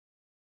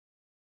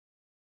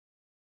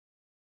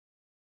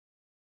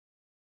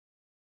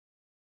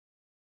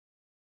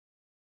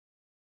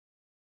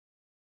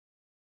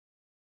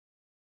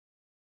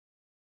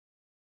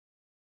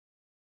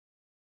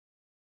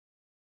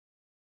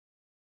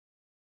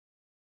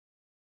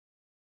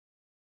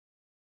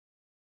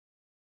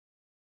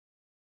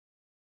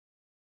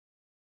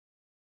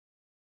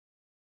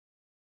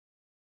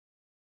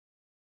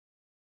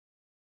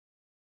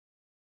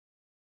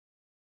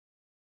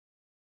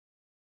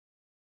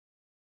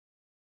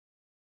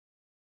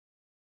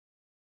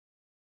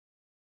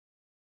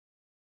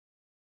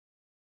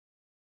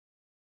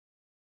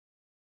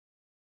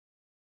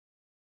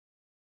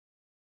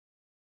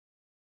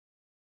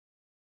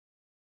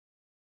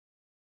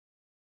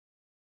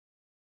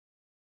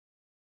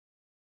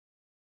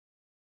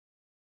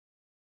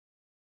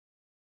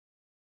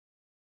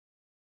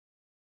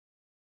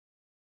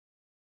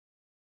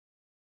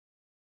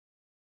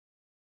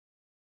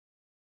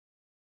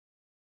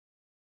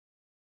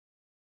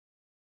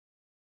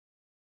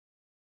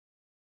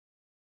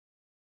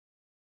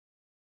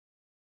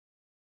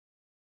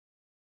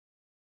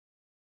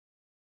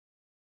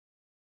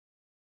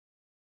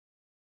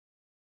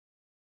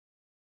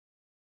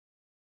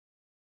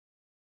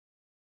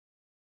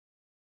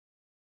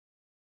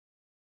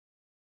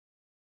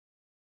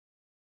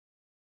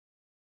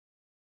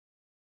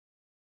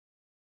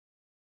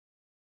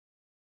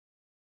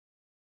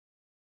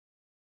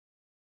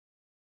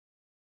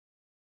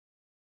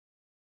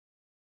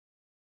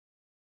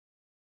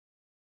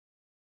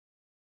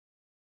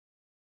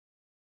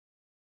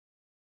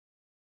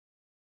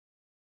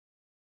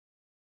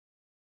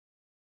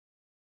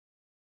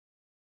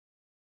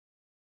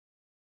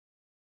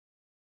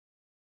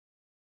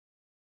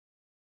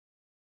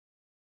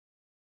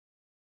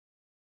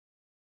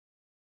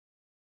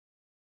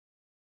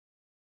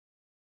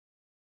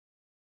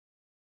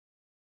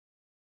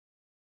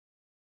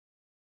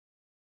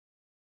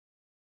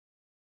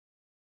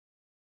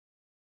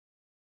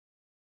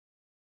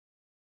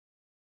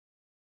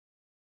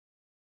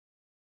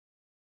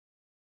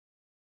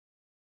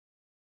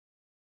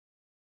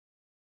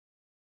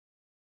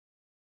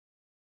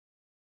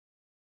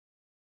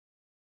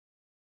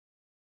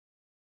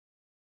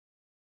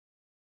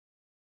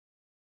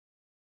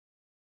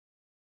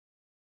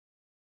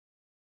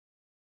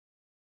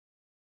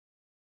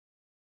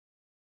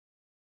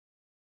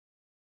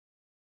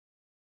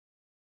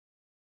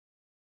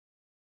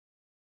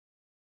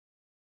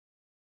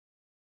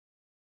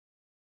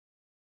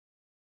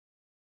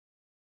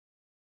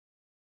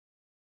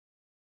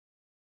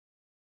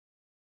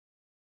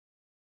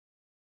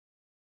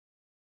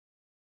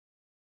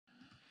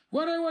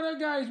What up,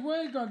 guys?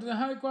 Welcome to the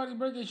High Quality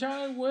Breaker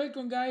channel.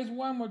 Welcome, guys,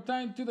 one more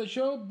time to the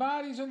show.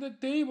 Bodies on the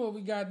table. We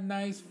got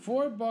nice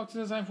 4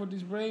 boxes assigned for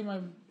this break.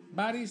 My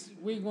bodies,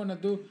 we're gonna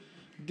do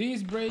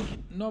this break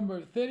number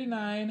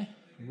 39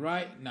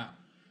 right now.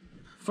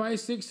 5,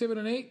 6, 7,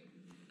 and 8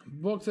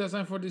 boxes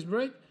assigned for this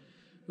break.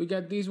 We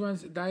got these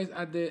ones, guys,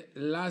 at the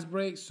last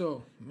break.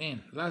 So,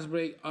 man, last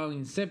break on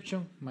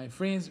Inception, my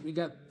friends. We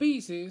got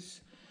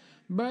pieces,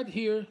 but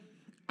here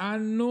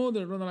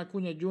another Ronald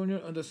Acuna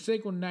Jr. on the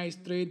second night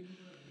trade.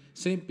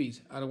 Same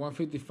piece at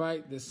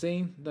 155, the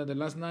same that the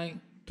last night.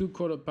 2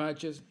 color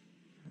patches,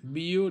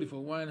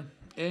 beautiful one.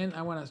 And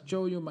I want to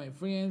show you, my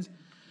friends,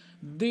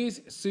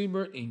 this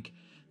silver ink.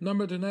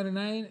 Number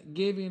 299,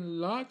 Gavin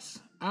Lux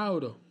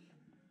Auto.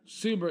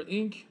 Silver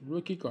ink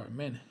rookie card.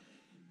 Man,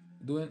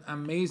 doing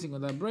amazing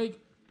on that break.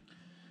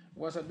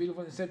 Was a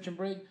beautiful Inception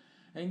break.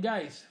 And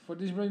guys, for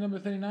this break number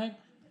 39,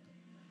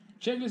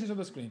 checklist is on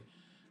the screen.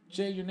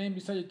 Check your name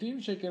beside your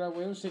team. Check it out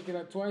well. Check it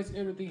out twice.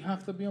 Everything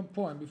has to be on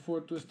point before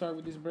to start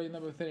with this break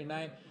number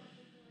 39.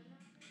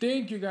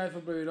 Thank you guys for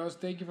breaking with us.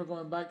 Thank you for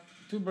coming back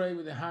to break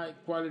with the high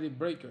quality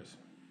breakers.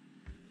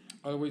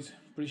 Always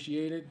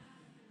appreciate it.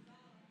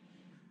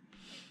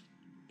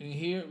 And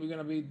here we're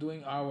gonna be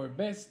doing our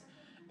best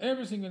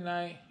every single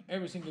night,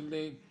 every single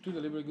day to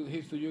deliver good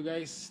hits to you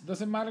guys.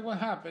 Doesn't matter what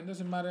happened.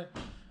 Doesn't matter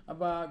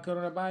about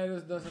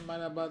coronavirus. Doesn't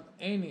matter about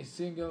any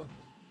single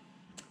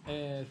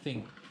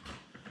thing.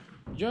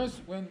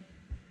 Just when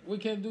we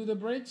can do the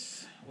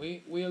breaks,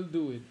 we will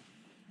do it.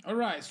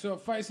 Alright, so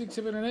 5, 6,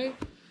 7, and 8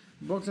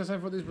 boxes aside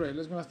for this break.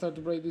 Let's gonna start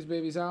to break these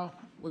babies out.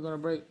 We're gonna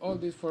break all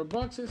these 4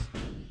 boxes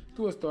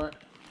to start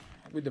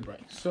with the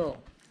break. So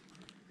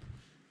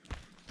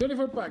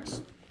 24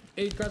 packs,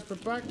 8 cards per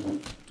pack,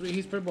 3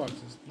 hits per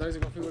boxes. That is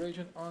the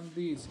configuration on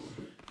these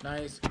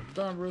nice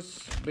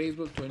DONRUSS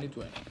Baseball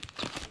 2020.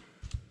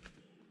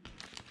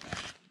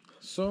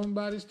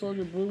 Somebody stole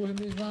your brew in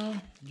this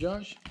round,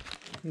 Josh.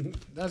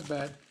 That's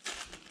bad.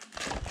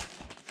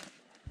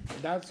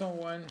 That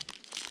someone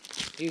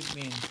is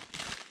mean.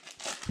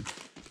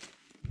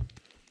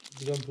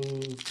 You want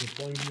to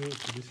point you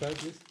to this side,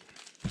 please?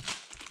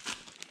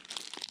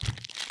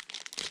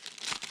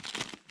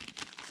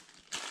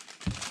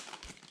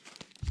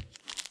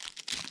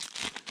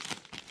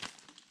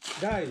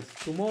 Guys,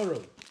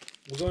 tomorrow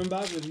we're going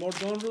back with more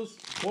DONRUSS.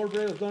 4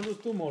 breaks of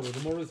DONRUSS tomorrow.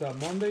 Tomorrow is a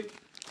Monday,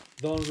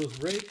 DONRUSS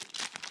break.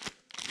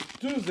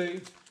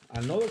 Tuesday,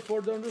 another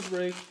 4 DONRUSS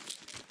break.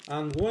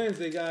 And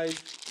Wednesday, guys,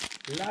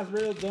 last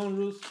break of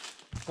DONRUSS,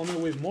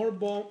 coming with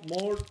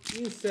more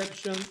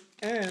Inception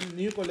and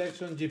new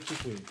collection Gypsy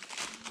Queen.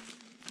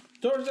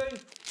 Thursday,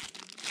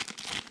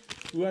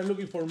 we are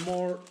looking for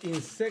more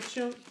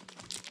Inception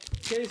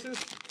cases.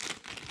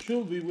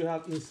 Should we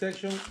have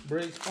Inception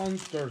breaks on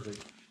Thursday.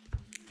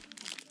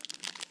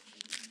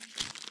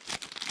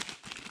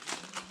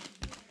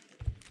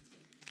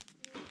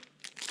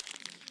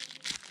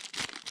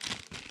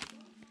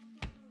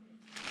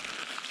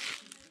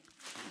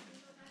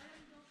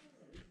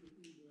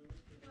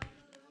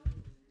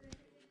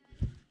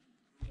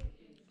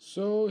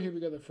 So here we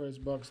got the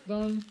first box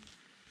done.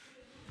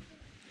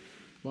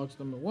 Box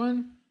number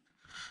 1.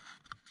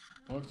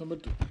 Box number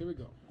 2. Here we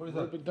go. What is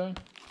that? Open time.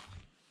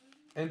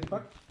 End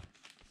pack?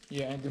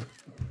 Yeah, and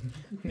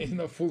it's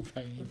not full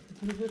pack.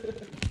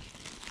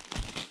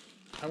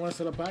 I want to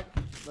sell a pack.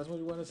 That's what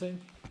you want to say.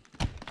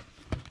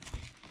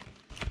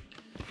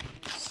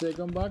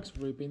 Second box,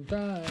 ripping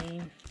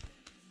time.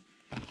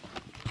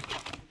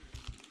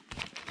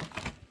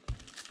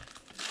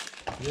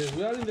 Yes,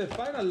 we are in the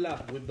final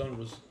lap with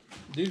DONRUSS.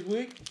 This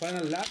week,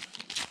 final lap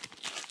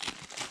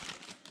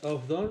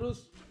of DONRUSS.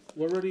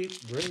 We already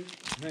break.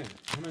 Man,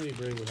 how many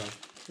break we have?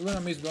 We're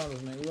gonna miss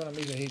DONRUSS, man. We're gonna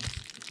miss a hit.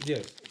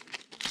 Yes.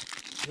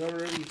 We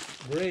already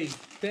break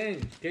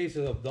 10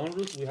 cases of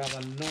DONRUSS. We have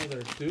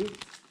another 2.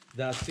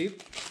 That's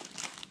it.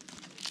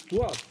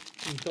 12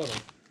 in total.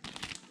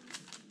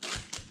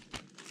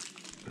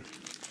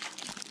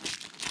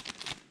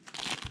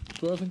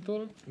 $12 in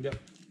total? Yep.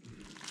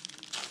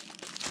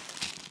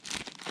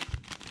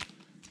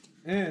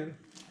 And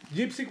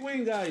Gypsy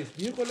Queen, guys,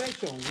 new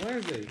collection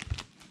Wednesday.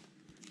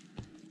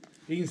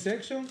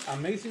 Inception,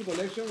 amazing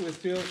collection. We're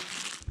still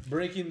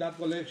breaking that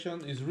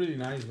collection. It's really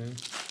nice, man.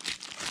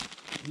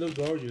 Look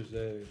gorgeous,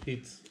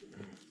 hits.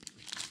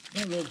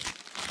 Yeah, look.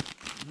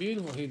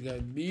 Beautiful hit,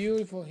 guys.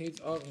 Beautiful hits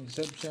of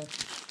Inception.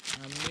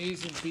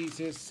 Amazing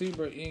pieces.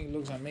 Silver ink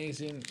looks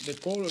amazing. The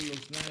color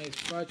looks nice.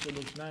 Patch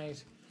looks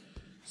nice.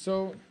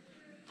 So,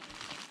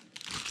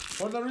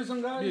 For the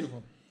reason, guys,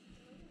 beautiful.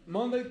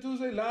 Monday,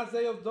 Tuesday, last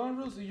day of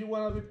DONRUSS. If you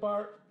want to be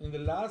part in the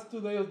last 2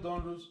 days of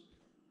DONRUSS,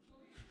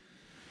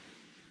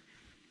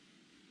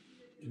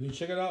 you can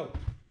check it out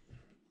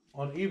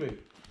on eBay.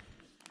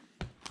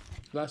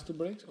 Last 2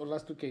 breaks or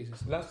last 2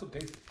 cases? Last 2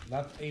 cases,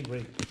 last 8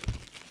 break.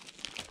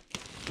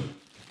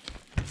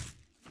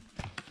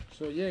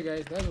 So yeah,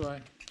 guys, that's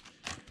why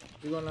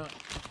we're gonna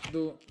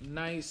do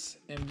nice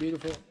and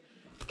beautiful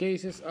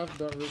cases of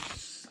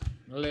DONRUSS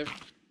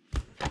left.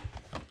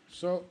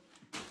 So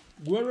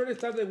We already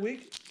started the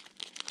week.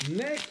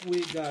 Next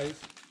week, guys,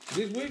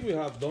 This week we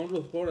have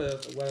Donruss, what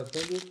I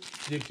told you,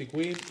 Gypsy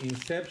Queen,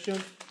 Inception,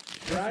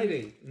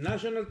 Friday,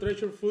 National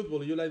Treasure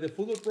Football. You like the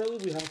football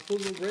product? We have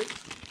football break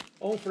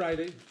on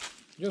Friday.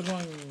 Just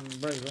one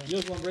break, right?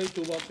 Just one break,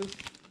 2 boxes.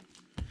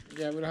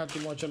 Yeah, we don't have too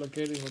much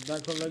allocated with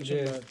that collection,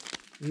 Yeah.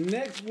 but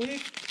Next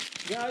week,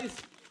 guys,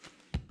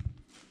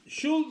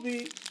 should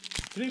be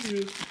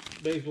tribute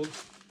baseball,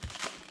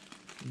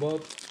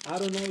 but I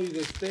don't know if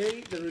they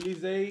stay the release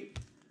date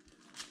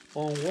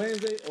on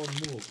Wednesday or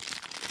move.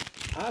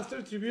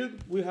 After tribute,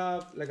 we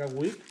have like a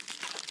week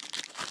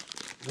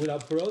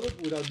without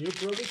product, without new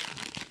product,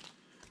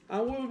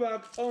 and we'll be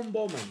back on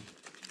Bowman.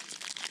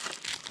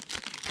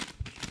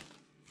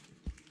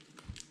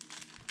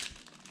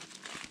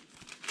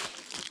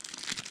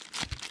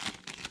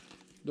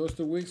 those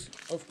 2 weeks,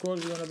 of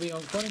course, we're gonna be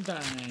on quarantine.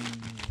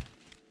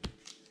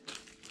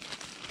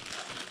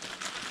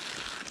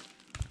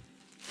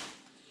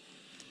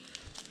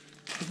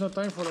 It's not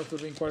time for us to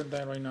be in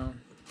quarantine right now.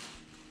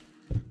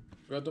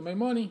 We have to make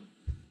money.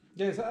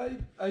 Yes,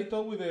 I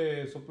talked with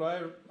the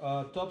supplier,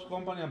 Tops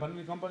company and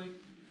Panini company.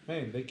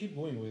 Man, they keep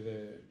going with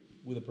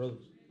the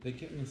products. They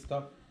can't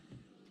stop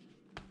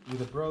with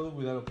the product,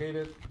 with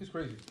allocated. It's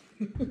crazy.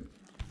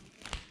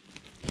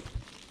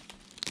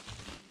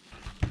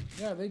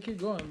 Yeah, they keep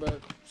going, but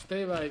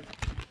stay like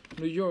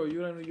New York.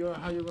 You're in New York.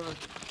 How you gonna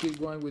keep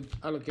going with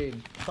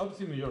allocating? Tops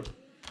in New York.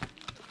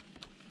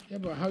 Yeah,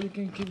 but how you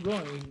can keep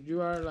going? If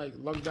you are like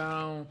locked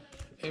down.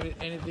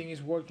 Anything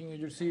is working in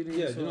your city.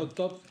 Yeah, so. you know,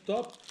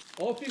 top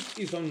office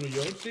is on New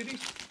York City.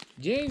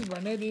 James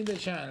Barnett in the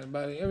channel,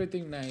 buddy.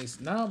 Everything nice.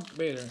 Now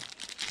better.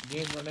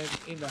 James Barnett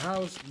in the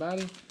house,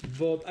 buddy.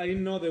 But I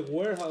know the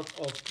warehouse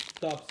of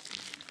Tops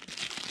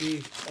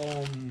is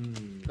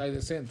on. Like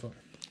the central.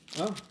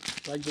 Huh?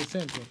 Like the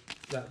central.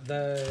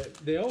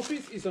 The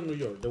office is on New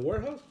York. The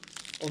warehouse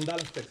on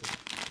Dallas, Texas.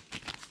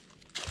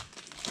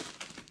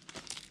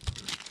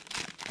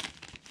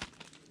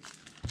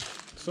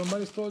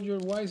 Somebody stole your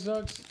White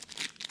Sox.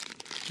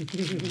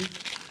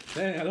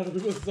 Man, a lot of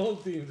people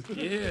sold teams.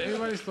 Yeah,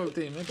 everybody stole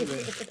team.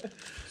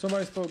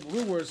 Somebody stole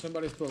Brewers.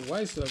 Somebody stole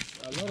White Sox.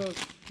 A lot of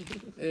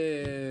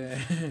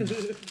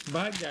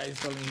bad guys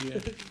coming here.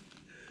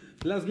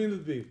 Last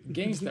minute beef.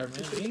 Gangster,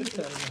 man.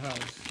 Gangster in the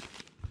house.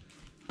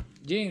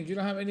 James, you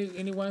don't have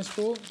anyone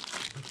stole?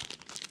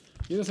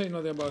 You don't say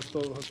nothing about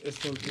stole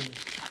teams.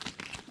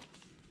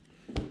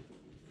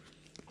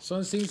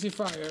 Sun Cincy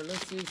Fire.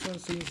 Let's see Sun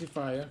Cincy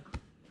Fire.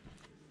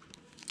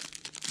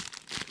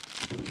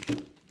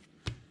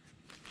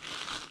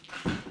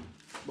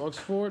 Box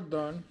 4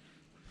 done.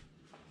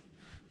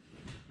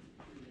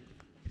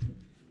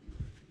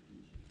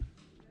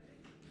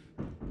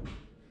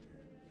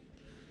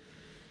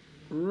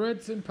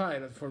 Reds and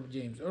Pirates for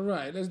James. All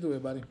right, let's do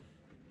it, buddy.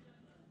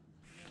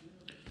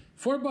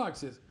 4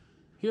 boxes.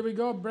 Here we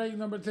go. Break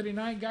number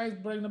 39, guys.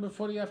 Break number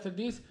 40 after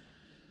this.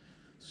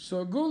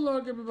 So good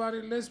luck,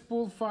 everybody. Let's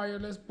pull fire.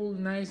 Let's pull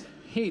nice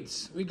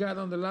hits. We got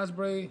on the last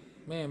break,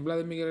 man,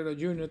 Vladimir Guerrero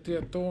Jr.,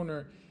 Tia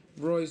Turner,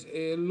 Royce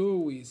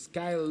Lewis,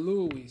 Kyle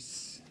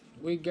Lewis.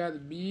 We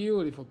got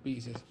beautiful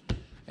pieces.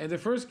 And the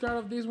first card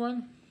of this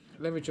one,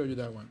 let me show you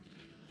that one.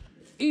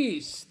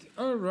 East.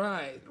 All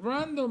right.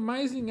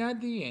 Randomizing at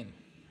the end.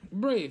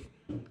 Brave,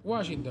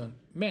 Washington,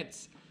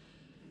 Mets,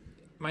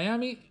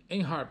 Miami,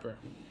 and Harper.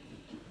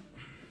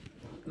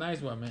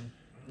 Nice one, man.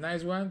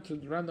 Nice one to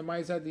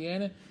randomize at the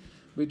end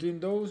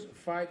between those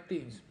 5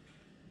 teams.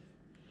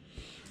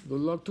 Good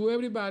luck to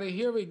everybody.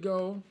 Here we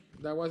go.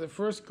 That was the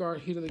first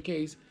card hit of the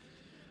case.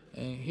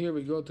 And here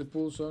we go to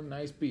pull some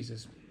nice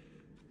pieces.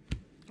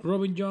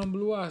 Robin John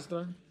Blue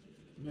Astra.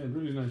 Yeah,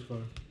 really nice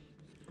card.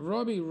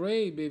 Robbie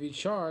Ray Baby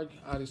Shark,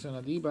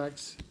 Arizona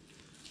D-backs.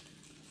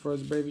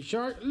 First Baby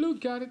Shark.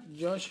 Look at it.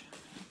 Josh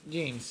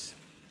James.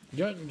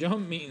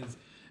 John Means.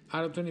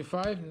 Out of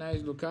 25.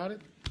 Nice look at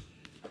it.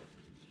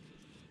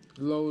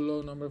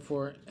 Low number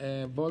for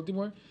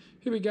Baltimore.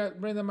 Here we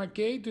got Brenda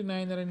McKay to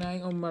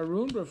 $9.99 on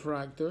Maroon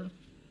Refractor.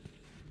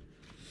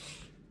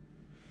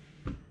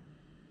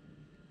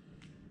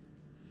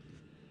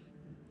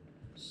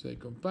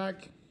 Second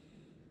pack.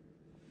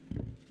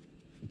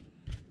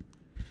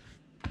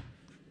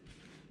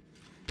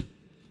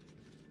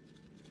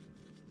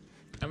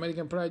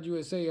 American Pride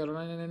USA out of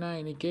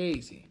 $9.99 Nick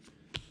Casey.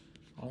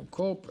 On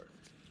Copper.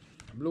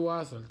 Blue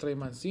Astral Trey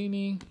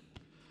Mancini.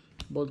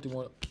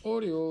 Baltimore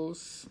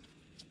Orioles.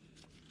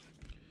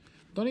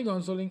 Tony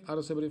Gonsolin out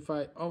of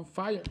 75 on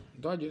Fire.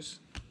 Dodgers.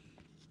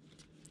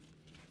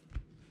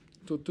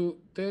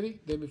 2-2-30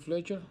 David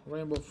Fletcher.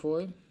 Rainbow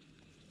Foil.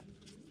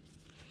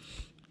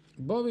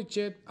 Bobby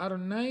Chet out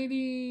of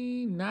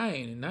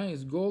 99.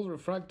 Nice gold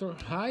refractor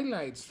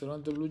highlights.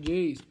 Toronto Blue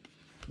Jays.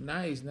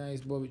 Nice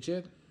Bobby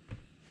Chet.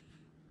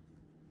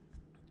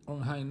 On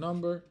high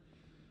number.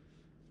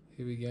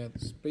 Here we got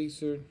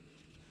Spacer.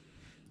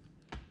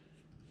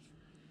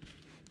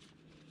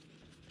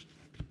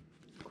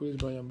 Chris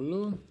Bryan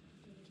Blue.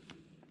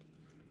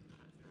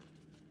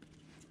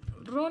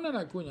 Ronald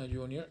Acuna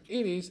Jr.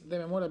 It is the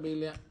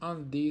memorabilia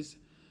on this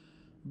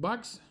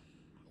box.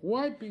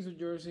 white piece of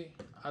jersey,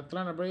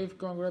 Atlanta Brave.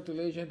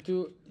 Congratulations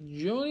to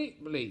Johnny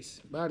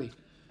Blaze, buddy.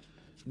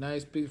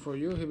 Nice piece for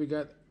you. Here we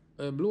got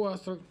a blue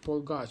Astral,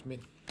 Paul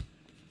Goldschmidt.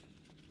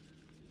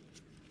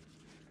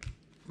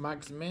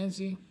 Max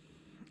Menzi,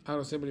 out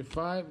of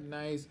 75.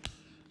 Nice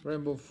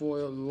rainbow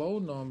foil, low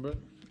number.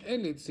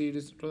 Elite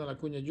Series, Ronald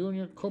Acuña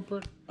Jr.,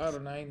 Copper, out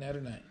of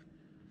 999.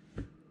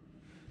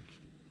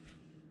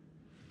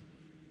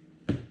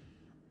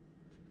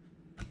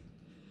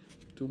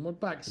 Two more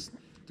packs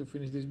to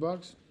finish this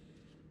box.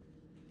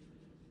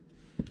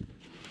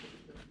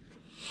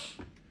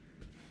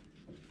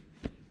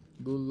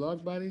 Good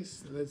luck,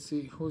 buddies. Let's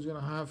see who's gonna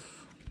have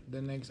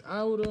the next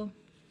auto.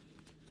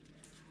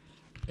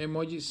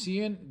 Emoji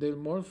 100 Del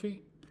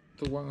Murphy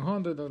to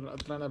 100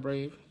 Atlanta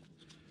Brave.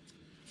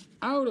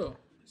 Auto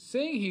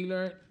Saint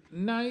Hilaire,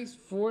 nice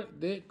for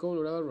the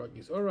Colorado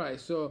Rockies. All right,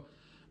 so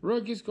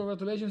Rockies,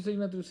 congratulations,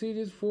 signature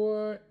series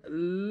for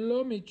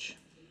Lomich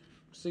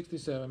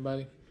 67,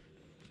 buddy.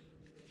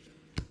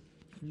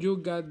 You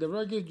got the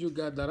Rockies, you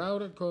got that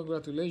auto.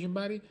 Congratulations,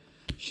 buddy.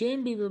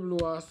 Shane Bieber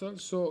blue Astral.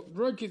 So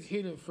Rockies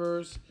hitting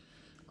first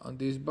on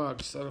this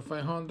box out of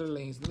 500.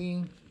 Lanes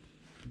Lynn,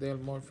 Del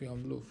Murphy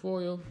on blue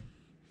foil.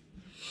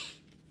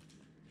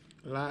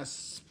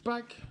 Last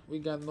pack, we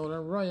got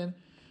Nolan Ryan,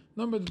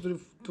 number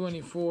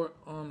 24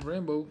 on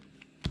rainbow.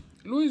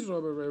 Luis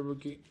Robert, red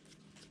rookie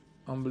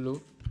on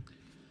blue.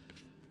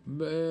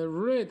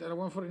 Red at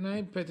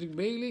 149, Patrick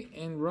Bailey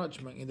and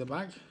Rochman in the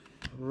back.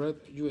 Red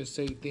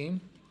USA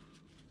team.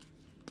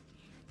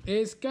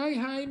 A Sky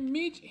High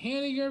Mitch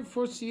Haniger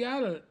for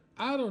Seattle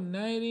out of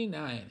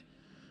 99.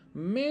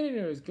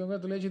 Mariners,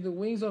 congratulations, the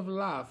Wings of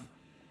Love,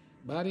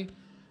 buddy.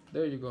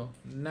 There you go.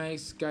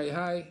 Nice Sky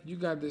High. You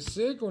got the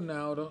second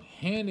auto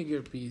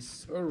Haniger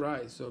piece. All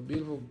right, so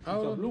beautiful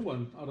auto. It's a blue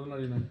one out of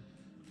 99.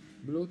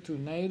 Blue to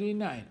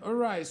 99. All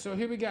right, so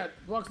here we got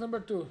box number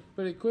 2.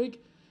 Pretty quick.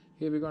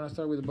 Here we're gonna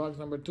start with box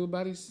number 2,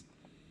 buddies.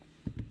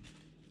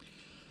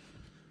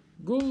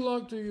 Good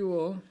luck to you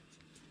all.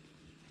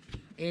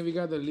 And we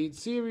got the lead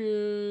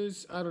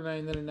series out of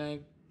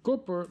 999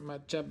 Copper,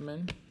 Matt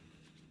Chapman.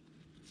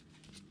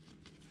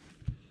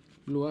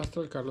 Blue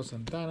Astral, Carlos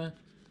Santana.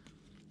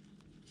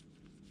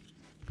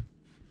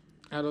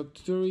 Out of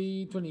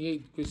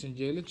 328, Christian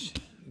Yelich,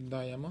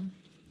 Diamond.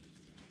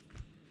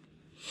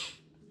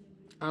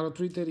 Out of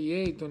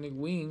 338, Tony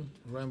Gwynn,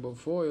 Rainbow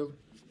Foil.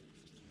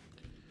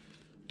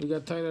 We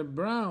got Tyler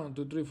Brown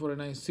to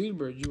 349,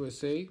 Silver,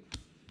 USA.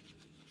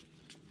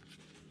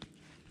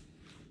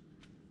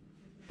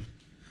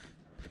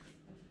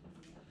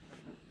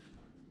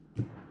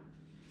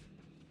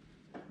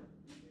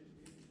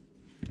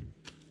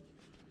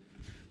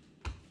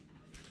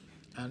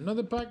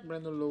 Another pack,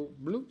 Brandon Lowe,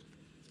 blue.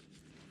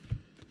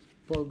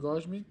 Paul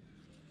Goldschmidt.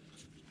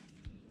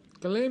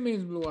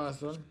 Clemens blue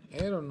Astral.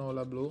 Aaron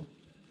Nola blue.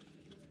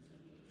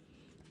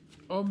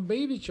 On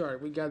baby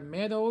chart, we got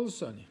Matt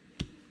Olson.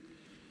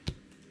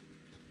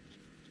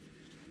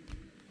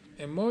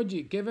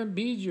 Emoji, Kevin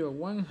Biggio,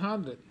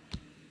 100.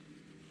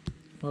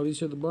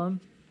 Mauricio Dubon.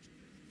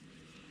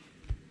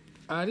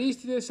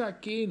 Aristides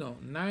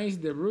Aquino, nice.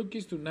 The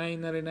rookies to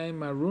 999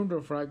 Maroon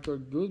Refractor.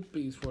 Good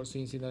piece for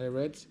Cincinnati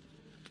Reds.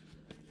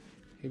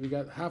 Here we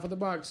got half of the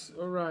box.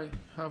 All right,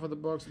 half of the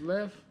box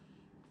left.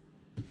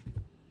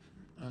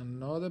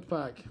 Another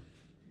pack.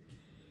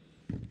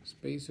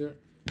 Spacer,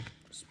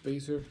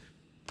 spacer.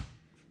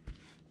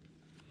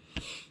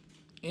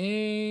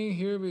 And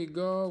here we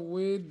go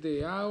with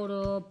the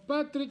auto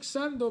Patrick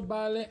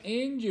Sandoval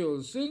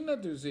Angels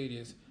Signature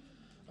Series.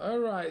 All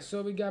right,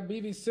 so we got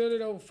BB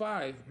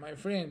 05, my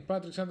friend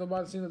Patrick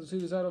Sandoval Signature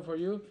Series auto for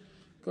you.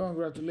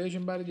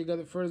 Congratulations, buddy. You got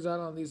the first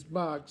auto on this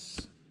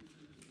box.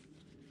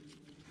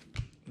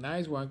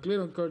 Nice one.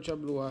 Cleveland Kershaw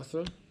blue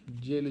Astral,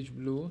 Yelich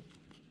blue.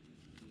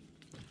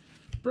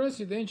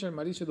 Presidential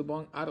Mauricio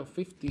Dubon out of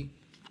 50.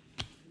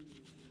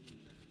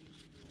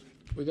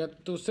 We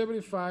got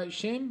 275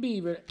 Shane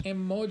Bieber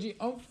Emoji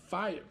on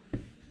fire.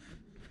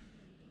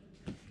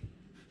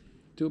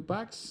 2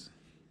 packs.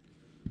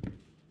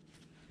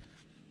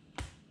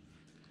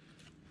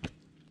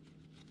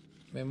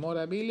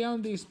 Memorabilia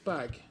on this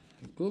pack.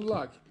 Good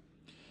luck.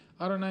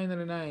 Out of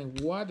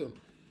 999 Waddle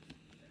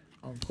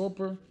on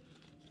Copper.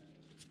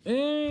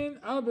 And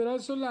Albert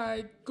also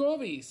like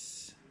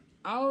Kobe's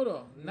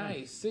auto.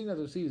 Nice.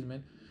 Signature series,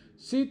 man.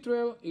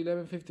 C12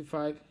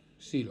 1155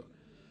 0.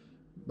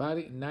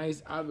 Buddy,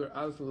 nice Albert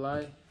also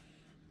like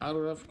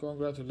autograph.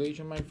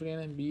 Congratulations, my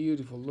friend.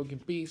 Beautiful looking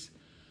piece.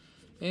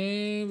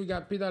 And we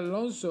got Pete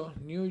Alonso,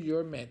 New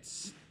York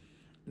Mets.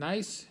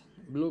 Nice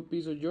blue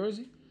piece of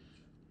jersey.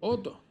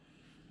 Otto,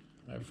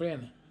 my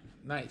friend.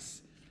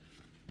 Nice.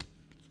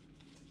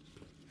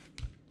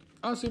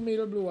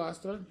 Alcimiro blue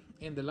Astral.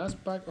 In the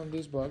last pack on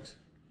this box.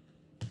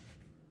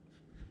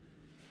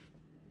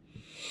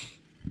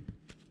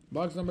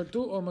 Box number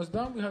 2, almost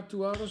done. We have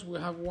 2 autos. We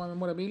have 1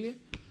 memorabilia.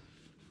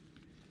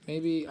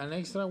 Maybe an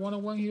extra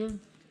 101 here.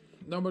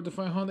 Number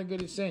 500,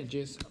 Gary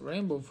Sanchez,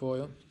 rainbow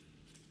foil.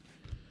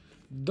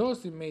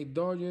 Dusty May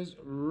Dodgers,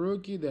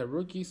 rookie. The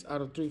rookies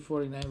out of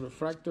 349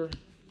 refractor.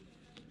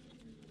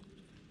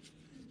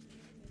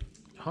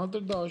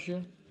 Hunter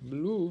Dodger,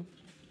 blue.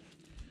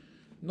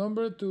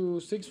 Number 2,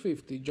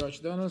 650, Josh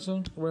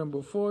Donaldson,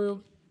 rainbow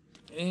foil.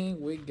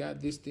 And we got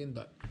this thing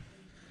done.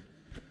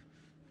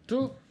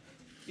 2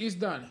 is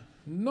done.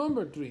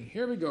 Number 3,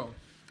 here we go.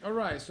 All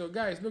right, so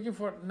guys, looking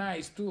for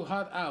nice 2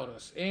 hot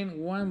autos and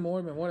 1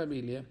 more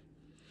memorabilia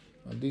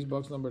on this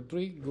box number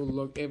 3. Good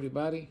luck,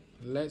 everybody.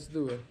 Let's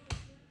do it.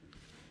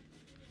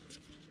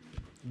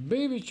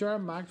 Baby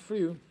Shark Max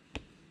Frew.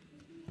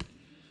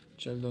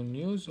 Sheldon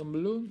News on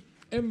blue.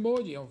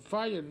 Emoji on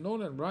fire.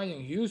 Nolan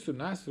Ryan Houston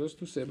Astros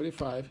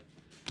 275.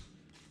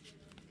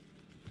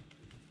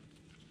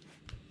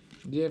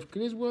 Jeff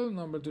Criswell,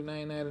 number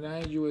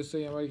 2999,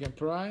 USA American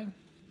Pride.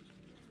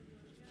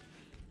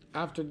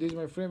 After this,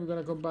 my friend, we're going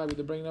to come back with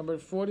the break number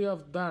 40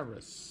 of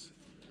DONRUSS.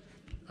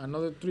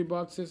 Another 4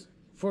 boxes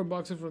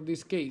from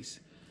this case.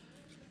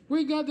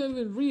 We got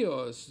Edwin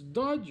Rios,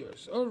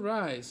 Dodgers. All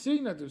right,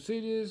 signature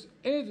series,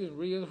 Edwin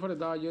Rios for the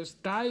Dodgers.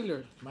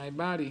 Tyler, my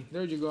buddy.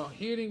 There you go,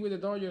 hitting with the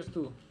Dodgers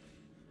too.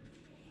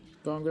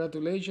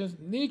 Congratulations.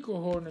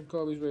 Nico Horner,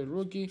 Cubs Red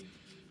rookie.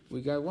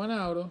 We got 1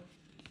 auto.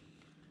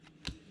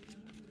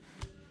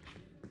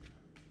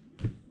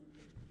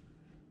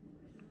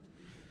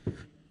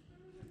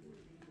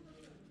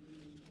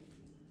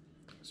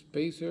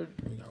 Spacer,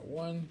 we got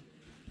 1.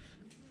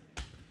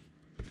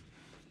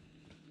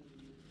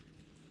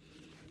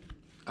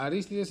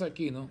 Aristides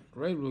Aquino,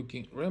 red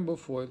rookie, rainbow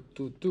foil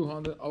to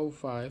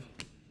 200.05.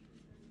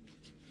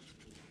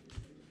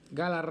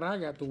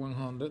 Galarraga to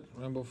 100,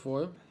 rainbow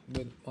foil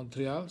with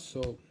Montreal,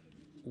 so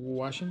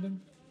Washington.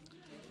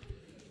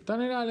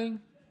 Tanner Allen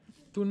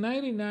to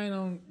 99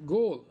 on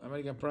gold,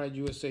 American Pride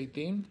USA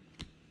team.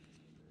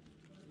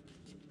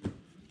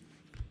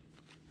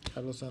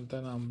 Carlos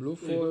Santana on blue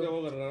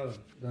foil.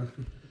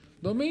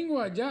 Domingo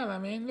Ayala,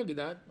 man, look at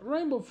that.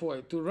 Rainbow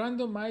foil to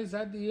randomize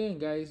at the end,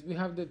 guys. We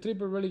have the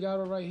triple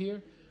religado right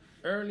here.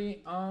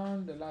 Early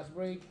on the last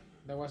break.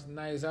 That was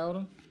nice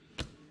auto.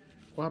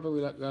 What happened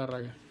with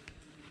Galarraga?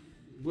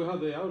 We have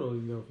the auto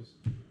in the office.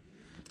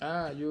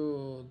 Ah,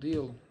 you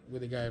deal with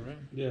the guy, right?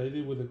 Yeah, I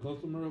did with the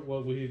customer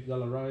while we hit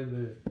Galarraga in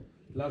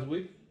the last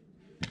week.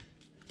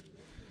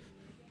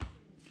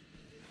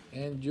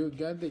 And you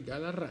got the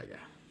Galarraga.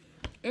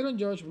 Aaron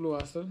Judge, blue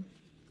Aston.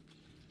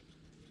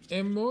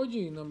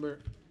 Emoji number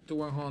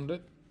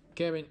 100,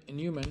 Kevin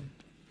Newman.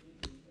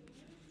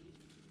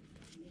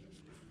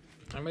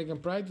 American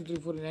Pride to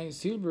 349,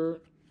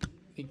 silver.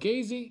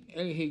 Casey,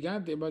 El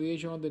Gigante,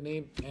 variation on the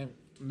name and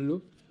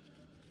blue.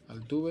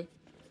 Altuve.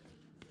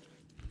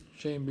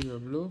 Shane Bieber,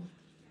 blue.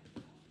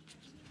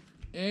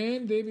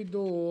 And David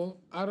Dole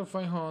out of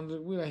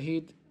 500 with a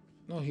hit,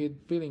 no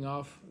hit, peeling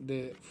off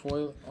the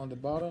foil on the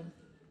bottom.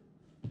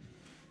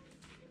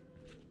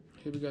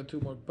 Here we got 2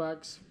 more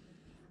packs.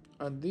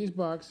 On this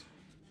box,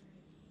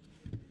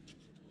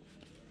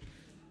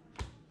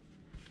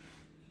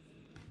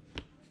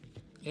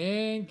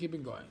 and keep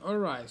it going. All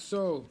right,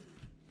 so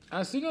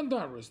I see on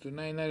DONRUSS to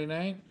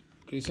 9.99.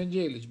 Christian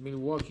Yelich,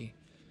 Milwaukee.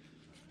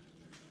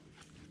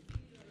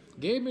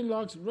 Gavin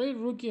Lux, red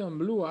rookie on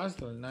blue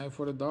Astral, 9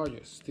 for the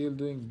Dodgers. Still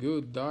doing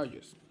good,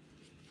 Dodgers.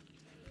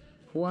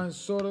 Juan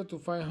Soto to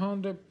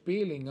 500,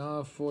 peeling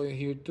off for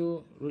here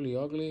too. Really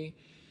ugly.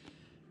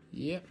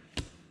 Yep.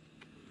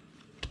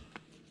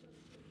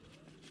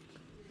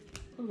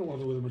 With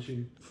the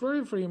machine.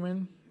 Freddie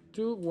Freeman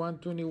to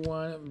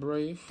 121,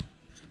 Brave.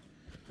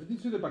 I think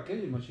it's the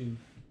packaging machine.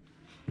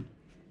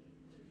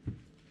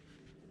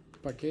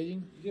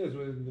 Packaging? Yes,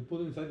 when they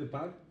put inside the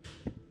pack.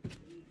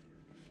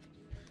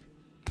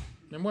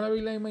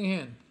 Memorabilia in my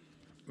hand.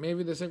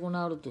 Maybe the second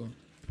out or two.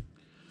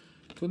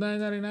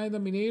 2.99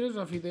 Dominators,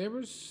 Rafi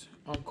Devers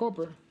on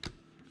copper.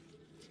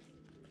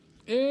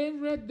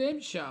 And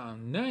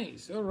Redemption.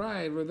 Nice. All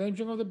right.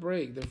 Redemption of the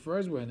break. The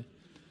first one.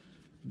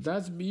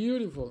 That's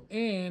beautiful.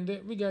 And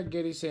we got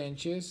Gary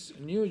Sanchez,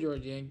 New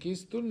York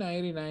Yankees,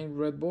 2.99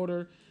 red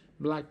border,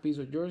 black piece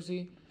of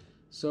jersey.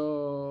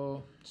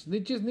 So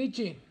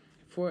snitchy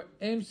for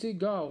MC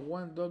Go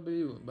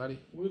 1W, buddy.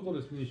 We call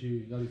it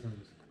snitchy Gary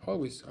Sanchez.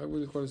 Always, I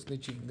will call it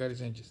snitchy Gary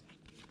Sanchez.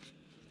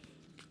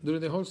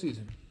 During the whole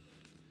season.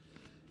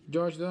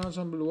 George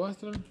Donaldson, blue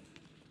Astral.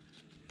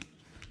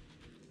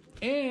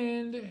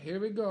 And here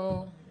we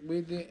go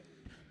with the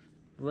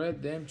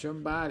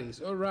redemption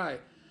bodies. All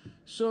right.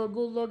 So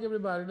good luck,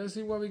 everybody. Let's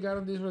see what we got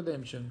on this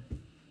redemption.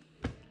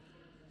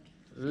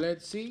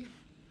 Let's see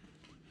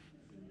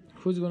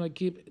who's gonna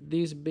keep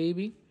this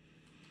baby.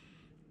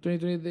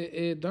 2020,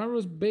 the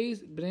DONRUSS base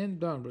brand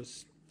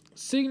DONRUSS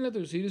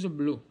signature series of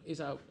blue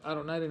is out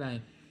of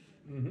 99.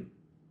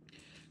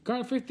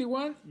 Card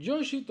 51,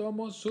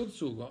 Yoshitomo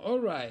Sutsugo. All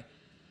right,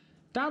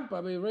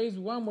 Tampa Bay Rays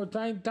one more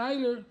time.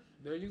 Tyler,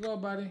 there you go,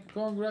 buddy.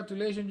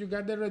 Congratulations, you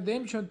got the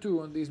redemption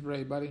too on this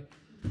break, buddy.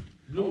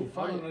 Blue,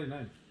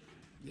 599.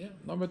 Yeah,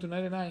 number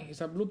 299. It's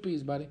a blue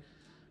piece, buddy.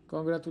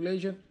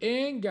 Congratulations.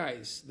 And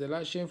guys, the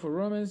last chain for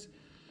Romans.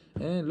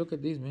 And look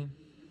at this, man.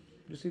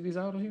 You see this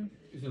out of here?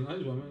 It's a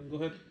nice one, man. Go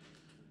ahead.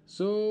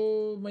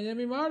 So,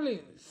 Miami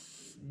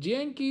Marlins.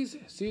 Yankees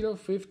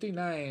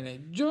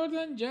 059.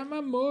 Jordan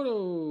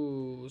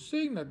Yamamoto.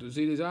 Signature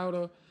Series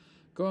Auto.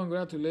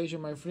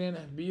 Congratulations, my friend.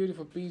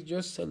 Beautiful piece.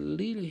 Just a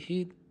little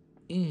hit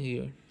in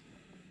here.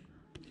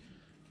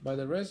 But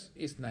the rest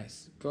is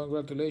nice.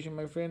 Congratulations,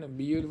 my friend. A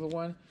beautiful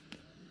one.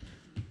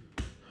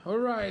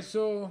 Alright,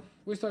 so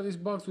we start this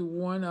box with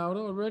one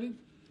auto already.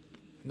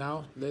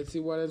 Now, let's see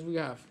what else we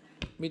have.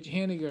 Mitch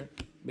Haniger.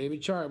 Baby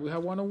Chart. We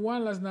have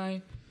 101 last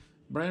night.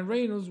 Brian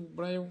Reynolds,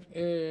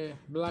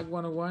 black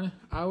 101,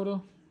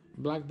 auto,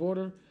 black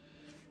border,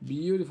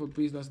 beautiful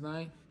piece last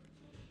night.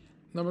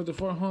 Number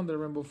 400,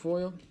 rainbow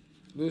foil.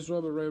 Luis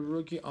Robert, red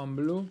rookie on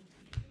blue.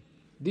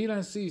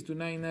 Dylan Cease to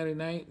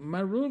 999,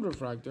 maroon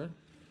refractor.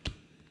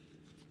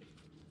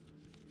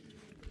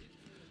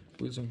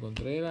 Wilson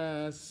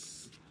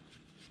Contreras.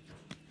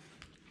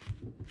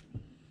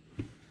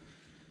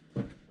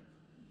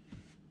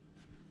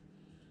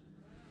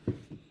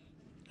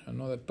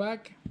 Another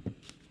pack.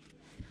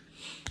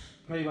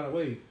 Hey, by the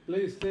way,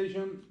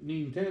 PlayStation,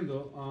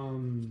 Nintendo,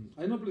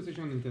 I know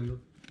PlayStation and Nintendo,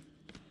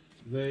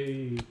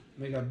 they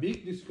make a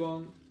big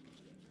discount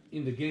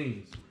in the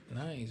games.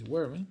 Nice,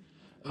 where, man?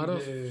 Out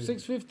of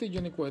 650,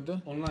 Johnny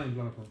Cueto. Online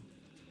platform.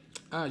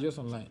 Just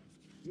online.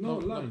 No,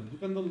 online. You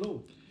can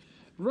download.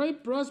 Ray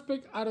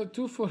Prospect out of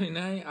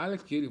 249,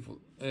 Alex Kirillov.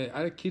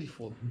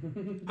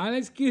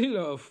 Alex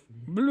Kirillov,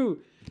 blue.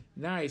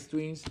 Nice,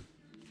 Twins.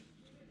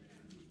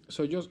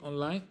 So just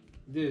online.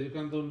 Yeah, you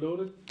can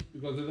download it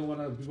because they don't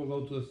want people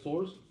go to the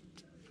stores.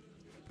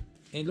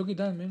 And look at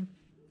that, man.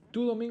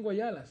 2 Domingo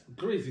Ayalas.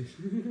 Crazy.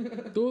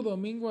 2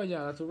 Domingo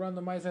Ayalas to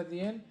randomize at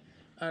the end.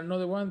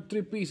 Another one,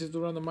 3 pieces to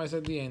randomize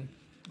at the end.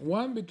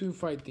 1 between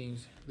 5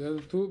 teams. The other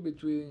 2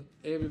 between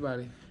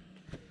everybody.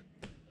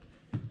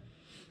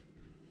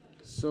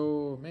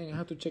 So, man, I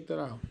have to check that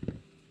out.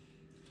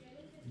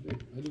 Yeah,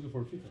 I'm looking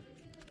for FIFA.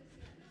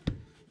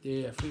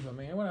 Yeah, FIFA,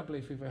 man. I want to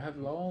play FIFA. I have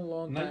a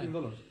long time.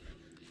 $19.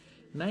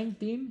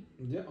 19?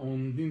 Yeah,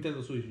 on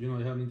Nintendo Switch. You know,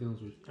 I have Nintendo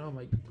Switch. Oh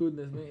my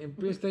goodness, man. And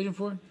PlayStation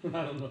 4? I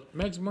don't know.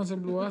 Max Munson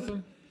Blue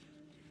Astral.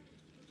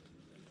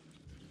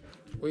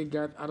 We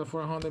got out of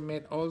 400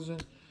 Matt Olson.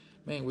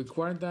 Man, with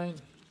quarantine,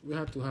 we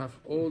have to have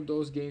all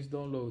those games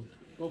download.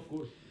 Of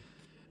course.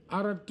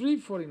 Out of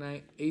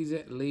 349, is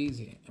it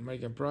lazy?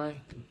 American Pride.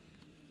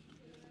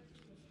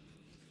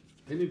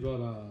 And you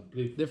gotta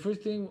play. The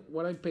first thing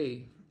what I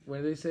pay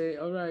when they say,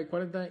 all right,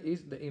 quarantine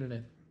is the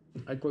internet.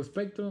 I call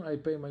Spectrum, I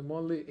pay my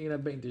monthly in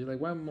advantage, like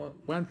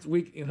 1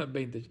 week in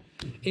advantage.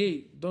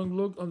 Hey, don't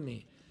look on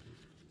me.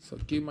 So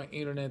keep my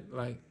internet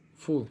like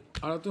full.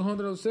 Out of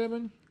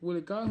 207,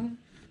 Willie Calhoun.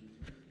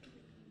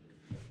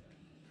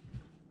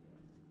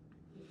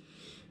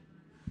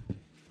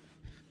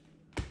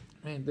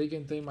 Man, they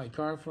can take my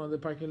car from the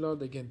parking lot.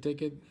 They can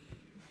take it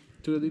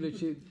to the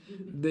dealership.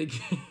 They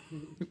can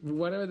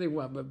whatever they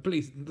want, but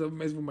please don't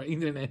mess with my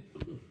internet.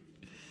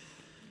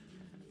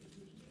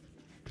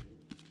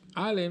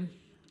 Allen,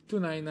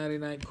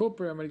 2999.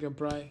 Cooper, American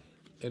Pride.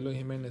 Eloy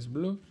Jimenez,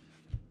 blue.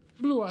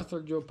 Blue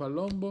Astral, Joe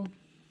Palombo.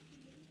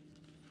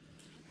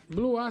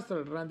 Blue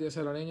Astral, Randy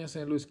Azarareña,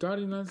 St. Louis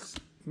Cardinals.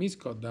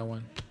 Miscut, that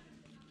one.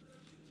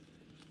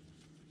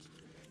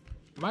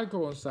 Marco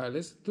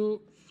Gonzalez,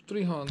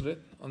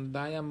 300 on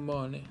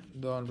Diamond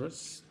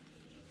Donruss.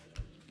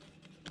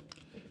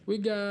 We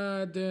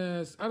got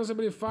out of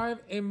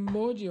 75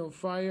 Emoji on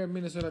Fire,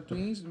 Minnesota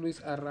Twins, Luis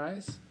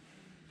Arraez.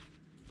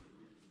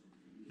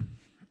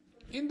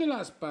 In the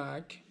last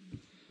pack,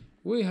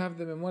 we have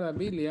the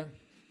memorabilia.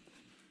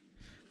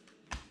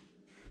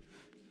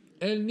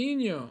 El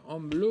Nino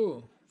on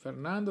blue,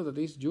 Fernando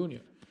Tatis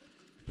Jr.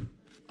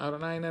 Out of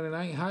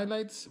 999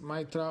 highlights,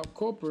 Mike Trout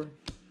Copper.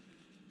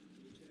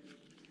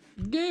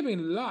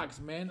 Gavin Lux,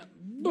 man.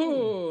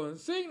 Boom!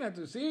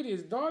 Signature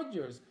Series,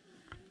 Dodgers.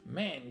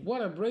 Man,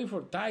 what a break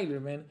for Tyler,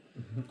 man.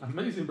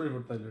 Amazing break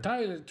for Tyler.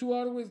 Tyler, 2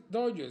 out with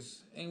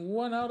Dodgers and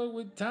 1 out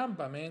with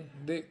Tampa, man.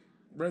 The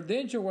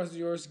redemption was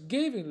yours.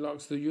 Gavin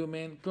Lux to you,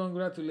 man.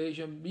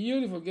 Congratulations.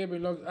 Beautiful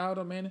Gavin Lux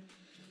out, man.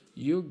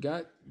 You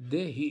got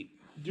the hit.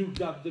 You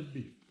got the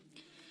beat.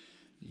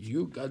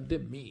 You got the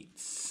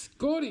meats.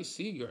 Cody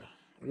Seager.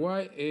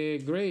 White,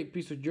 gray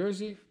piece of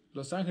jersey.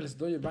 Los Angeles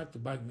Dodgers back to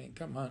back, man.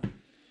 Come on.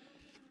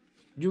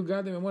 You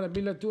got the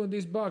memorabilia too in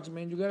this box,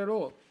 man. You got it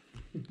all.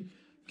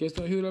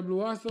 Keston Hiura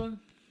Blue Astral.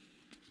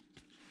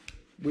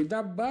 With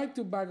that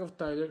back-to-back of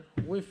Tyler,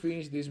 we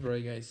finish this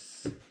break,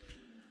 guys.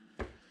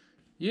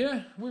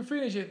 Yeah, we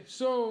finish it.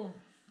 So,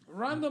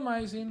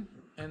 randomizing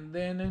and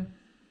then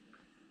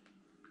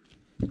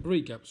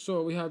recap.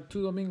 So, we have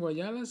 2 Domingo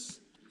Ayalas.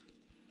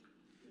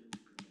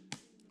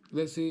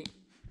 Let's see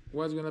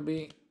what's going to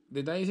be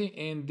the dicing,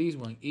 and this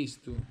one is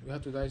 2. We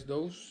have to dice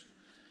those.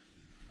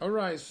 All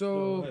right,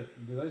 so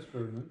the dice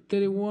first, man.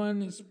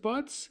 31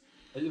 spots.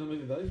 Are you gonna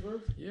make the dice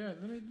first? Yeah,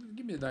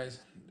 give me the dice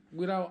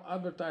without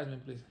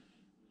advertisement, please.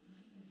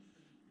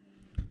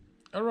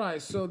 All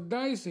right, so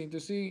dicing to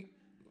see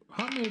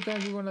how many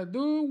times we're gonna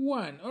do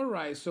 1. All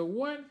right, so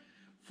 1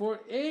 for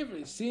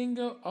every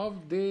single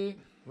of the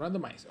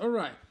randomized. All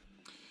right,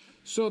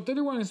 so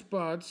 31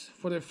 spots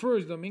for the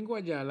first Domingo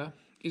Ayala.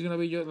 It's gonna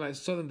be just like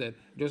sudden death,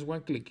 just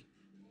one click.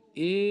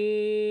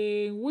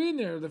 And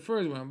winner, the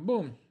first one,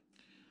 boom.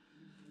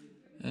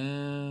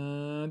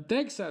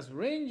 Texas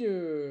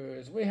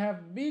Rangers. We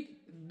have Big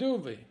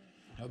Doobie.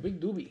 Oh, Big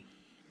Doobie.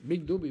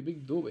 Big Doobie,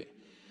 Big Doobie.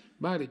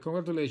 Buddy,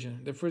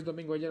 congratulations. The first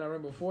Domingo Ayala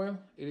Rainbow Foil,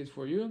 it is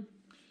for you.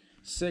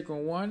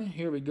 Second one,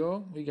 here we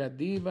go. We got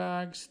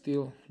D-Bag,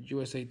 still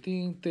USA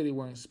team,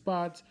 31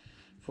 spots.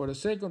 For the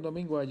second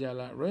Domingo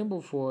Ayala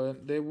Rainbow Foil,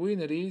 the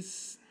winner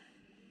is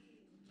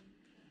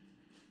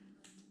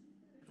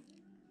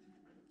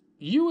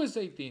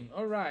USA team.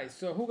 All right,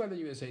 so who got the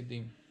USA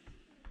team?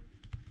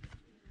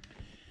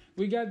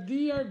 We got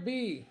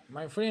DRB,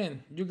 my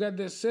friend. You got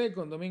the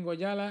second Domingo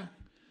Ayala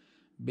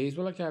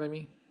Baseball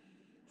Academy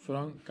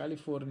from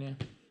California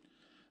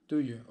to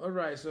you. All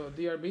right, so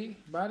DRB,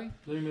 buddy.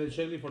 Let me make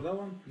the checklist for that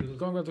one.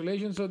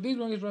 Congratulations. So this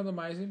one is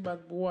randomizing,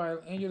 but while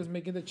Angel is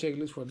making the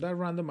checklist for that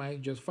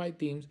randomized, just 5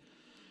 teams,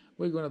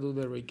 we're going to do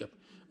the recap.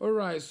 All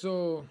right,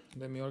 so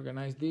let me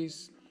organize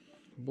this.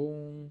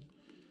 Boom,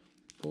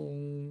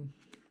 boom,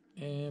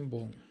 and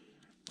boom.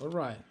 All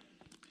right,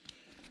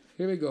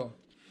 here we go.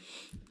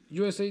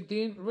 USA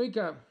team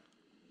recap.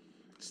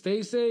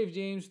 Stay safe,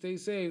 James. Stay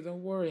safe.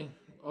 Don't worry.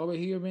 Over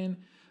here, man,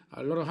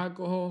 a lot of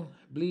alcohol,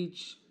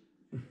 bleach,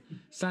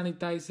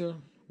 sanitizer,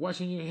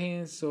 washing your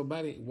hands. So,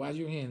 buddy, wash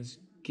your hands.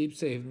 Keep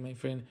safe, my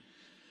friend.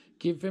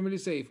 Keep family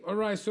safe. All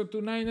right, so to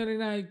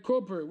 $9.99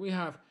 copper, we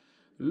have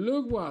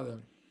Luke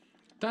Waddle,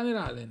 Tanner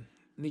Allen,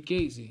 Nick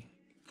Casey,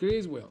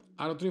 Chris Well,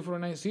 out of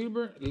 349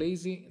 silver,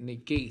 Lazy,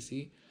 Nick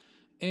Casey,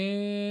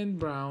 and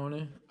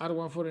brown, out of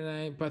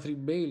 149,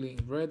 Patrick Bailey,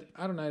 red,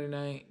 out of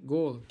 99,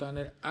 gold,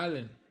 Tanner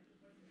Allen.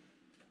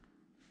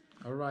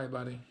 All right,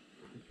 buddy.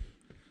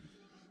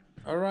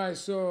 All right,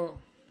 so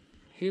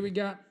here we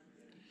got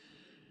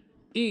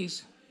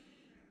East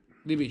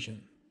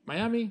Division.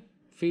 Miami,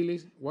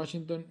 Phillies,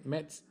 Washington,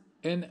 Mets,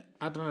 and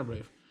Atlanta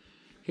Braves.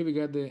 Here we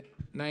got the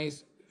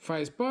nice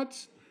 5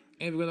 spots,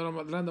 and we're going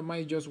to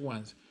randomize just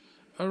once.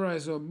 All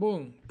right, so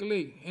boom,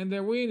 click, and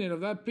the winner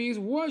of that piece,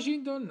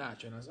 Washington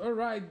Nationals. All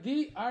right,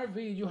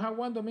 DRV, you have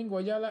one Domingo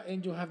Ayala,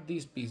 and you have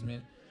this piece,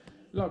 man.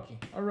 Lucky.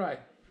 All right,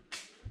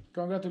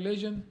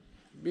 congratulations.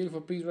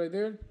 Beautiful piece right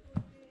there.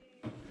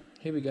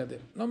 Here we got the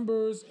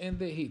numbers and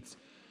the hits.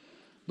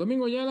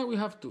 Domingo Ayala, we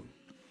have 2.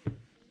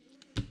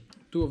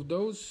 2 of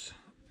those.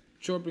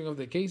 Chopping of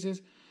the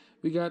cases.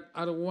 We got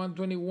out of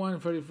 121,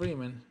 Freddie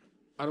Freeman.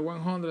 Out of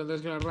 100,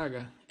 Andres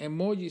Galarraga.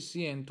 Emoji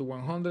 100 to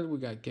 100, we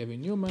got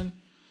Kevin Newman,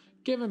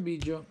 Kevin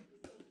Biggio,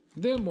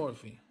 Del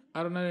Murphy.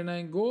 Out of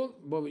 99 gold,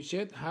 Bobby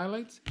Shedd,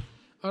 highlights.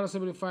 Out of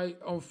 75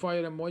 on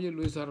fire emoji,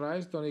 Luis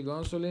Arraez, Tony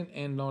Gonsolin,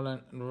 and Nolan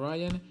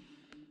Ryan,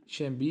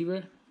 Shane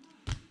Bieber.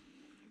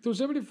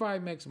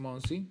 275 Max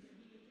Muncy.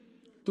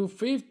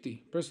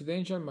 250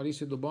 Presidential,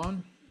 Mauricio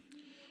Dubon.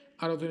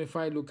 Out of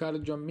 25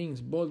 Lucado John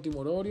Means,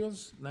 Baltimore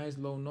Orioles. Nice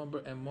low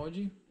number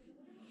emoji.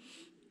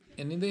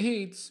 And in the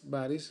hits,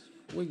 buddies,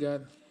 we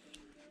got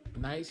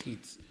nice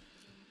hits.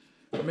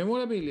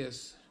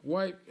 Memorabilias.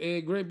 White,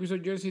 gray piece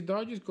of jersey,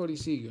 Dodgers, Cody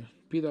Seager.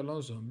 Pete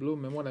Alonso, blue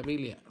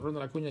memorabilia.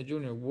 Ronald Acuna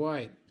Jr.,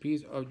 white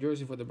piece of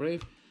jersey for the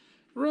Braves.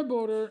 Red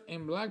border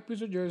and black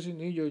piece of jersey,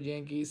 New York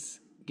Yankees.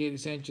 Gary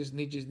Sanchez,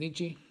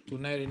 Nietzsche,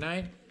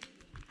 $2.99.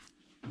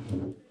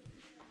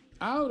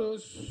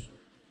 Autos.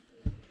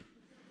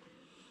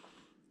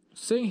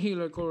 St.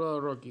 Hiller, Colorado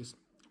Rockies.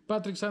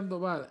 Patrick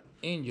Sandoval,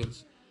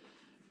 Angels.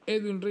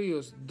 Edwin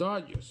Rios,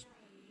 Dodgers.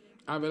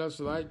 Abel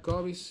Solai,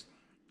 Cubs.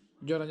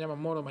 Jordan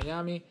Yamamoto,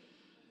 Miami.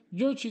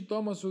 Yoshi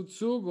Thomas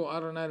Utsugo,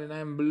 out of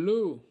 99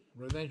 blue.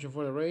 Redemption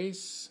for the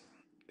Rays.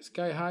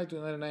 Sky High to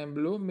 99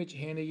 blue. Mitch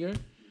Haniger.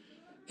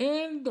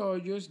 And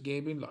Dodgers,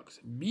 Gavin Lux.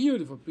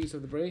 Beautiful piece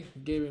of the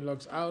break. Gavin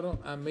Lux auto.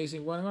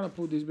 Amazing one. I'm going to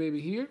put this baby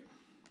here.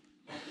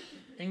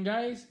 And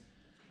guys,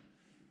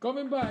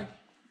 coming back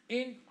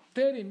in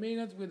 30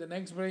 minutes with the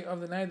next break of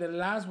the night. The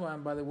last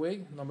one, by the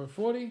way, number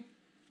 40.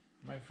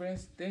 My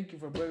friends, thank you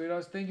for being with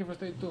us. Thank you for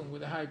staying tuned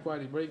with the high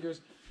quality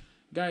breakers.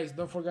 Guys,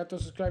 don't forget to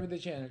subscribe to the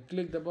channel.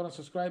 Click the button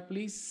subscribe,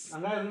 please.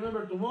 And guys,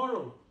 remember,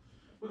 tomorrow,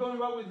 we're coming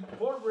back with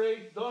 4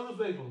 break, DONRUSS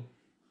Baseball.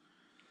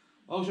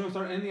 Also,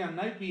 start ending at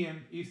 9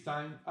 p.m. East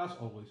time, as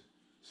always.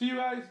 See you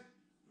guys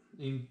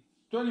in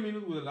 20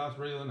 minutes with the last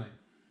break of the night.